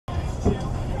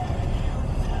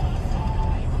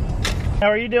How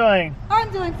are you doing?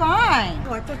 I'm doing fine.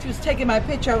 Oh, I thought you was taking my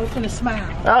picture. I was gonna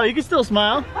smile. Oh, you can still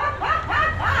smile.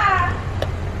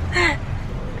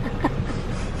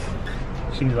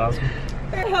 She's awesome.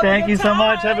 Thank you so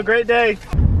much. Have a great day.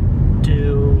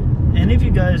 Do any of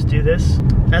you guys do this?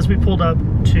 As we pulled up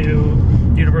to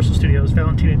Universal Studios,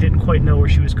 Valentina didn't quite know where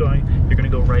she was going. You're gonna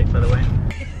go right, by the way.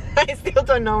 I still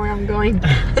don't know where I'm going.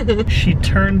 She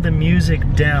turned the music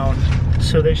down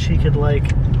so that she could like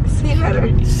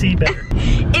see better.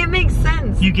 It makes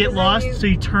sense. You get lost, so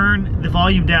you turn the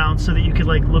volume down so that you could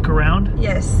like look around.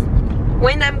 Yes.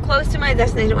 When I'm close to my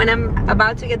destination, when I'm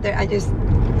about to get there, I just,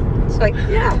 it's like,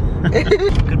 yeah.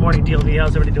 Good morning, DLV.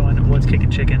 How's everybody doing? What's kicking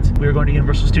chickens? We are going to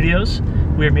Universal Studios.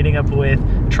 We are meeting up with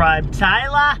Tribe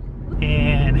Tyler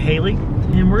and Haley,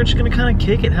 and we're just gonna kind of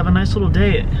kick it, have a nice little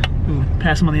day. Ooh,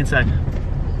 pass him on the inside.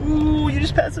 Ooh, you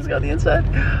just passed this guy on the inside.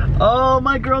 Oh,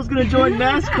 my girl's gonna join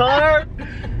NASCAR.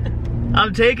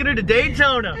 I'm taking her to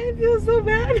Daytona. I feel so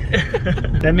bad.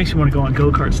 That makes me want to go on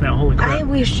go-karts now, holy crap.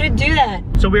 We should do that.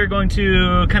 So we are going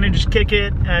to kind of just kick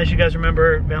it. As you guys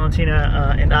remember,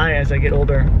 Valentina and I, as I get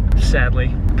older, sadly,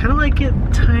 kind of like get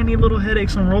tiny little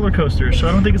headaches on roller coasters. So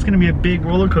I don't think it's gonna be a big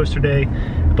roller coaster day,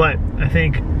 but I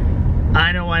think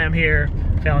I know why I'm here.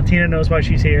 Valentina knows why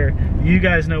she's here. You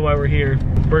guys know why we're here.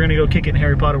 We're gonna go kick it in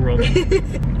Harry Potter World.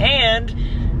 And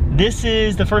this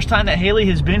is the first time that Haley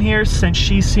has been here since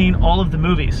she's seen all of the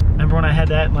movies. Remember when I had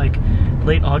that in like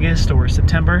late August or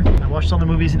September? I watched all the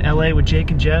movies in LA with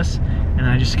Jake and Jess, and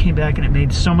I just came back and it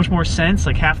made so much more sense,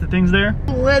 like half the things there.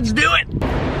 Let's do it!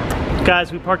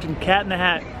 Guys, we parked in Cat in the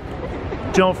Hat.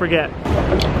 Don't forget.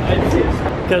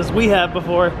 Because we have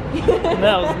before. And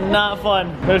that was not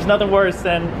fun. There's nothing worse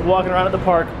than walking around at the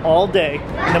park all day,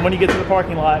 and then when you get to the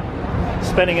parking lot,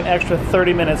 spending an extra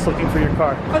 30 minutes looking for your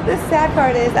car. But the sad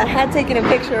part is I had taken a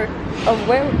picture of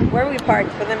where we parked,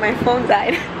 but then my phone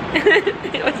died.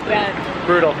 It was bad.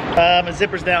 Brutal. My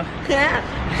zipper's down. Yeah.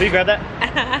 Will you grab that?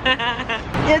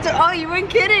 Oh, you weren't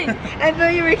kidding. I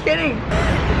thought you were kidding.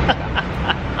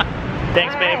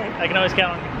 Thanks, babe. I can always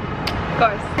count on you. Of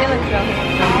course.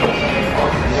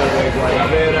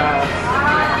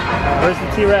 Where's the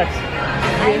T-Rex?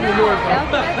 I know.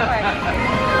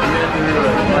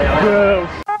 Bro.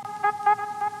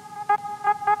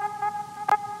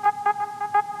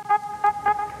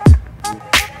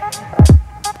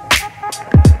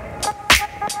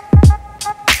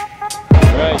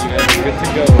 Alright, you guys are good to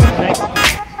go. Thanks.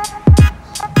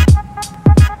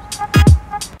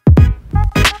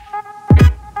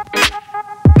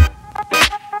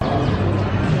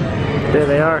 There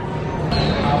they are.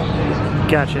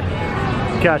 Gotcha.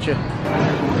 Gotcha.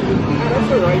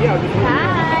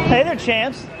 Hi. Hey there,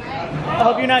 champs. I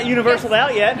hope you're not universaled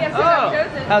out yet. Oh,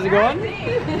 how's it going?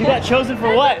 You got chosen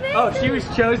for what? Oh, she was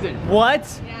chosen. What?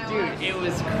 Dude, it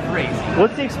was crazy.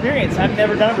 What's the experience? I've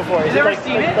never done it before. Is You've it never like,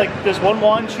 seen it? like there's one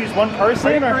wand, choose one person?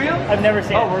 Are you or for real? I've never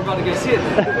seen Oh, it. we're about to go see it.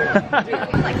 Dude.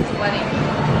 I'm like sweating.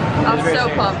 I'm so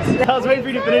pumped. I was waiting for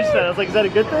you to finish that. I was like, is that a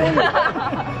good thing?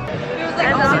 There was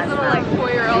like all these little like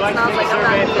 4-year-olds and I was like, I'm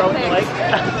not even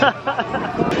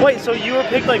picked. Wait, so you were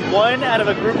picked like one out of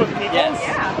a group of people? Yes.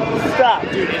 Yeah. Stop.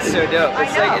 Dude, it's so dope.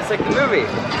 It's like the movie.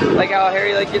 Like how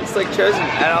Harry like gets like chosen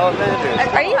at all Avengers.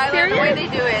 Are you serious? The way they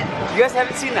do it. You guys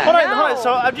haven't seen that? Hold on.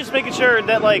 So I'm just making sure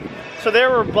that like, so there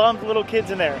were bummed little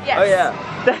kids in there. Yes. Oh yeah.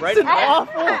 That's Right,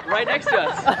 awful. right next to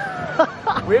us.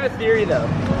 We have a theory though.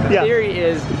 The Yeah. theory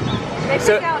is They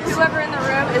pick out whoever in the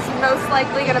room is most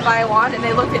likely going to buy a wand, and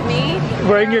they looked at me.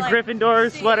 Wearing your like,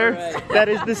 Gryffindor sweater. Right. That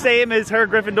is the same as her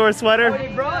Gryffindor sweater. he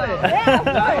brought it. Yeah.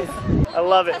 Nice. I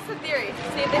love it. That's the theory.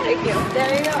 See if they pick you.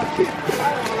 There you go.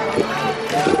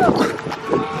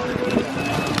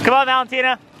 Come on,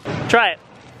 Valentina. Try it.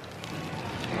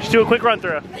 Just do a quick run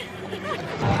through.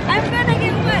 I'm gonna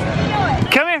get wet. You know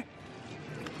it. Come here.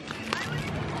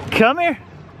 Come here.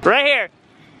 Right here.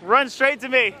 Run straight to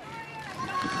me.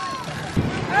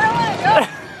 I don't want to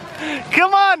go.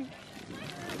 Come on.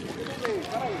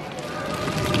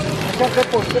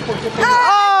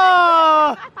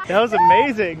 Oh! That was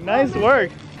amazing. Nice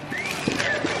work.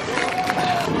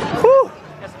 Whew.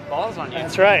 Got some balls on you.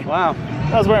 That's right. Wow.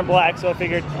 I was wearing black, so I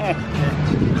figured, it'd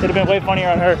have been way funnier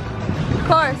on her. Of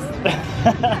course.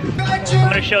 I'm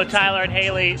gonna show Tyler and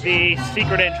Haley the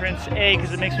secret entrance, A,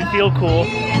 because it makes me feel cool,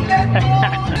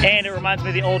 and it reminds me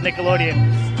of the old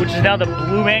Nickelodeon, which is now the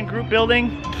Blue Man Group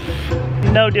building.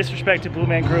 No disrespect to Blue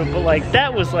Man Group, but like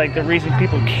that was like the reason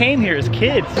people came here as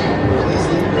kids.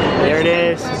 There it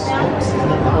is,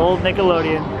 old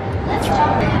Nickelodeon.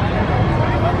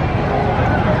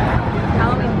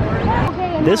 Halloween board.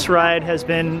 Okay, This ride has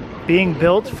been being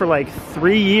built for like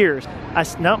 3 years.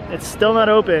 No, it's still not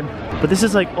open, but this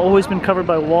has like always been covered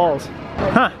by walls.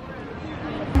 Huh.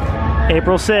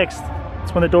 April 6th,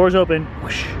 it's when the doors open.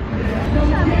 Whoosh.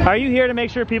 Are you here to make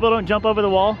sure people don't jump over the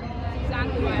wall?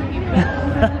 Exactly why I'm here.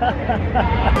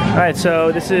 All right,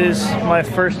 so this is my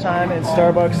first time in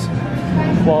Starbucks.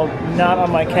 Well, not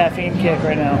on my caffeine kick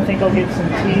right now. I think I'll get some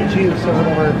tea, juice, or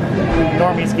whatever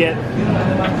normies get.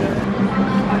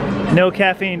 No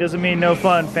caffeine doesn't mean no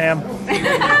fun, fam.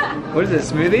 What is it,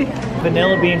 smoothie?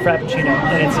 Vanilla bean frappuccino,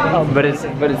 and it's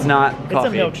But it's not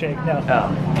coffee. It's a milkshake. No. I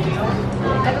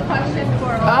have a question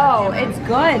for Oh, it's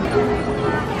good.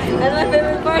 That's my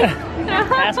favorite part.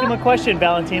 Ask him a question,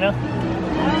 Valentina.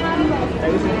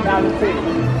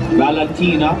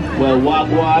 Valentina, well,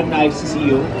 wagwan, nice to see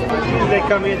you. They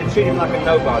come in and treat him like a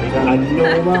nobody. I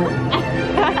know.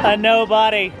 A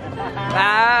nobody.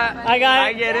 I got it.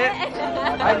 I get it.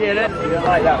 I get it. You don't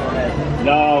like that one, eh?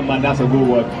 No, man, that's a good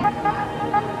one.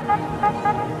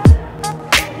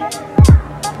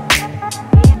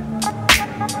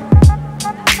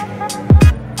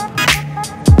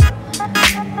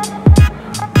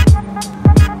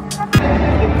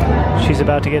 She's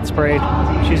about to get sprayed.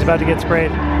 She's about to get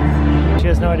sprayed. She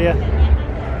has no idea.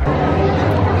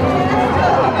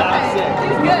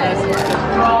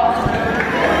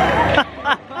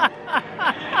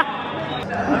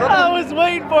 I was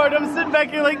waiting for it. I'm sitting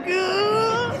back here like,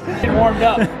 Get warmed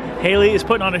up. Haley is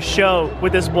putting on a show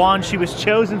with this wand she was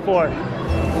chosen for.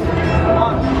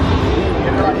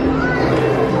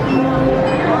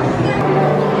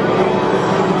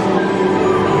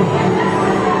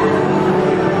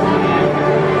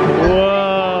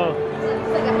 Whoa.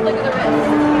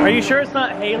 Are you sure it's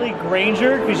not Haley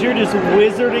Granger? Because you're just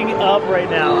wizarding up right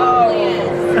now.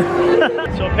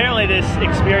 So apparently this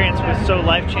experience was so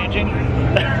life-changing.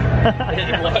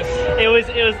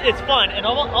 It's fun. And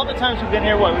all the times we've been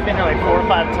here, we've been here like 4 or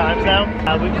 5 times now.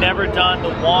 We've never done the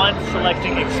wand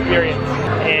selecting experience.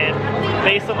 And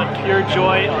based on the pure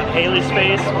joy on Haley's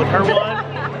face with her wand,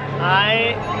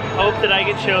 I hope that I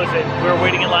get chosen. We're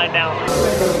waiting in line now.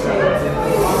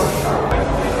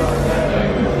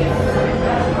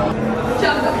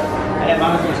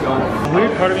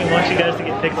 Weird part of me wants you guys to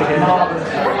get picked again.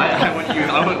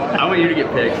 I want you to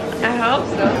get picked. I hope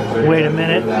so. Wait a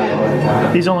minute.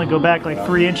 These only go back like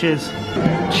 3 inches.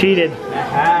 Cheated.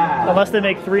 Unless they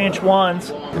make 3-inch wands.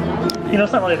 You know,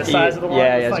 it's not really the size of the wand.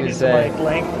 Yeah, it's I was like gonna its say. like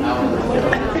length.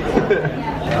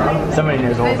 Somebody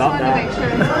knows all I just about wanted to that. make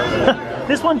sure.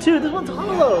 This one too. This one's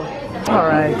hollow. All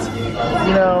right.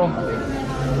 You know,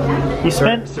 you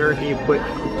spent. Sir, can you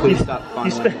please stop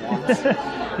fondling wands?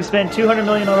 You spend $200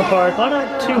 million on a park. Why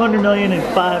not $200 million and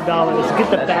 $5? Get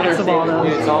the backs of all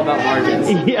those. It's all about margins.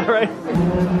 Yeah, right.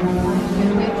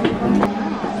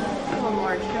 One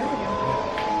more show.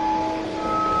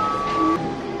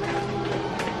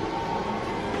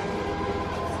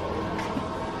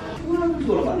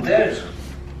 What about theirs?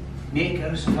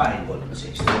 Makers,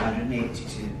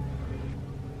 51682.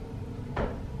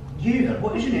 You,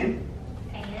 what is your name?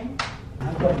 And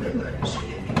I've got the letters.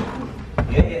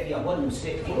 Yeah,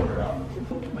 164.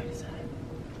 Wait a second.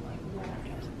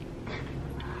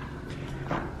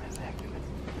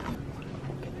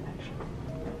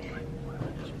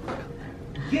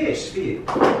 Yes, yeah.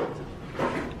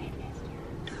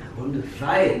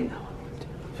 105.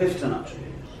 15 up to you.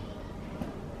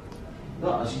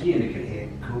 That's again, you can hear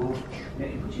cool.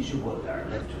 What is your word there?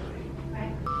 Left to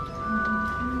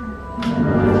right.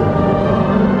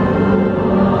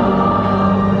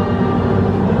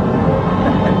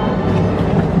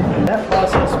 That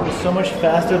process was so much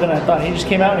faster than I thought. He just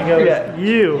came out and he goes, Yeah.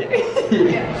 you.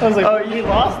 I was like, Oh, you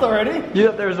lost already? You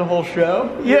thought there was a whole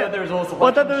show? You thought there was a whole Well,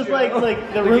 I thought there was like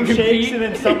the room you shakes compete? and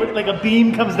then somebody, like a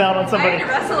beam comes down on I somebody. had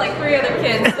to wrestle like 3 other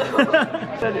kids. So.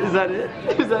 Is that it?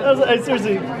 Is that I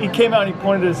seriously, he came out and he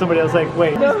pointed at somebody. I was like,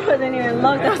 wait. No, I didn't even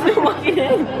look. I was walking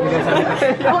in.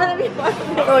 I want to be part of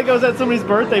I felt like I was at somebody's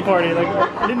birthday party. Like,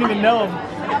 I didn't even know him.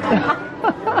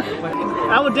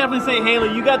 I would definitely say,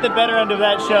 Haley, you got the better end of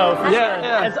that show for Yeah, sure.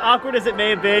 yeah. As awkward as it may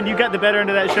have been, you got the better end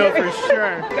of that show for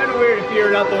sure. kind of weird if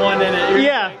you're not the one in it.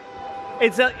 Yeah.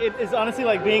 It's honestly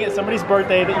like being at somebody's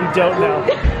birthday that you don't know.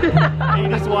 And you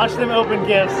just watch them open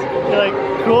gifts. You're like,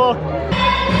 cool.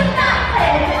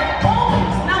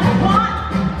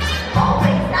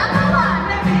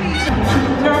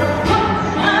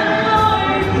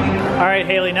 All right,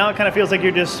 Haley, now it kind of feels like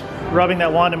you're just rubbing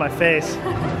that wand in my face.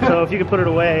 So if you could put it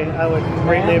away, I would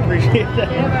greatly appreciate that.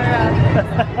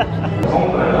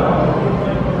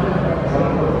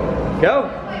 Go.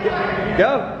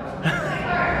 Go.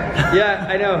 Yeah,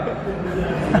 I know.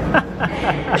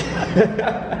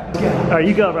 All right,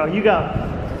 you go, bro. You go.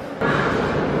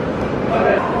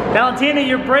 Valentina,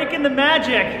 you're breaking the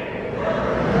magic.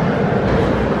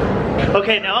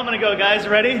 Okay, now I'm gonna go, guys.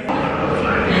 Ready?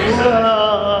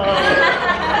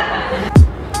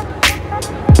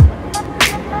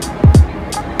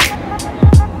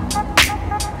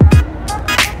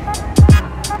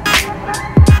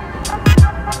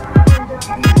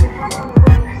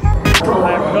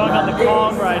 Alright, we're going on the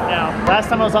Kong right now. Last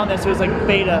time I was on this, it was like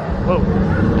beta. Whoa.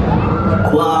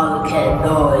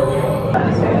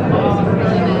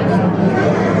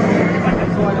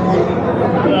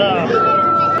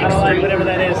 I don't like whatever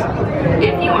that is.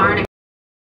 If you aren't.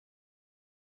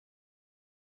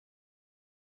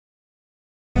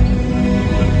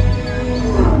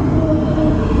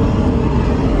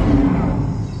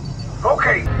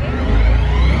 Okay.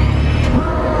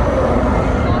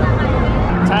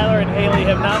 Tyler and Haley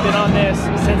have not been on this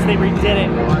since they redid it.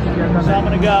 So I'm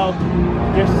gonna go.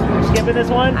 You're skipping this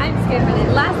one? I'm skipping it.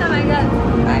 Last time I got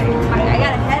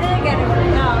a headache and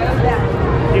no, it was bad.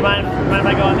 Do you mind if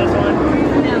I go on this one?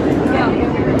 No.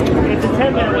 It's a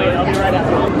 10-minute wait. I'll be right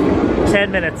out.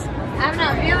 10 minutes. I'm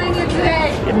not feeling it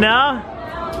today. No?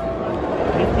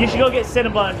 You should go get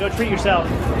Cinnabon. Go treat yourself.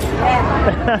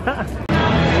 Yeah.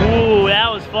 Ooh,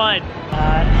 that was fun.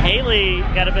 Haley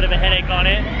got a bit of a headache on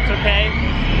it. It's okay.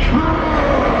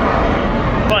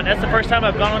 Fun. That's the first time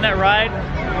I've gone on that ride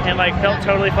and like felt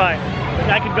totally fine.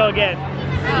 I could go again.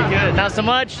 Good. Not so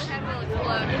much.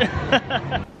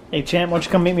 Hey champ, why don't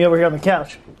you come meet me over here on the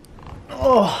couch?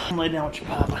 Oh, I'm laying down with your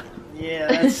papa. Yeah,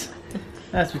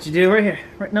 that's what you do right here.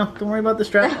 Right, no, don't worry about the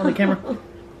strap on the camera.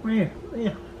 Right here.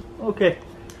 Yeah. Okay.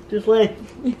 Just lay.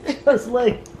 Just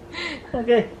lay.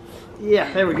 Okay.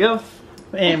 Yeah, there we go.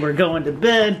 And we're going to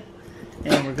bed.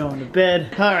 And we're going to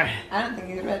bed. All right. I don't think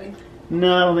he's ready.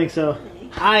 No, I don't think so.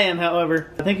 I am,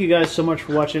 however. Thank you guys so much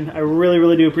for watching. I really,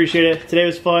 really do appreciate it. Today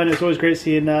was fun. It was always great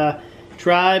seeing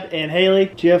Tribe and Haley.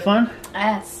 Did you have fun? I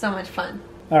had so much fun.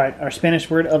 All right, our Spanish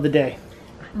word of the day.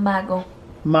 Mago.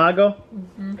 Mago?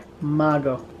 Mm-hmm.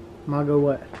 Mago. Mago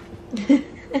what?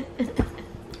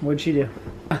 What'd she do?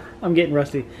 I'm getting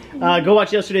rusty. Go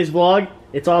watch yesterday's vlog.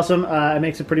 It's awesome. I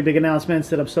make some pretty big announcements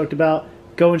that I'm stoked about.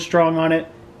 Going strong on it.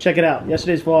 Check it out.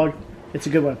 Yesterday's vlog. It's a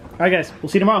good one. All right, guys. We'll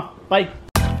see you tomorrow. Bye.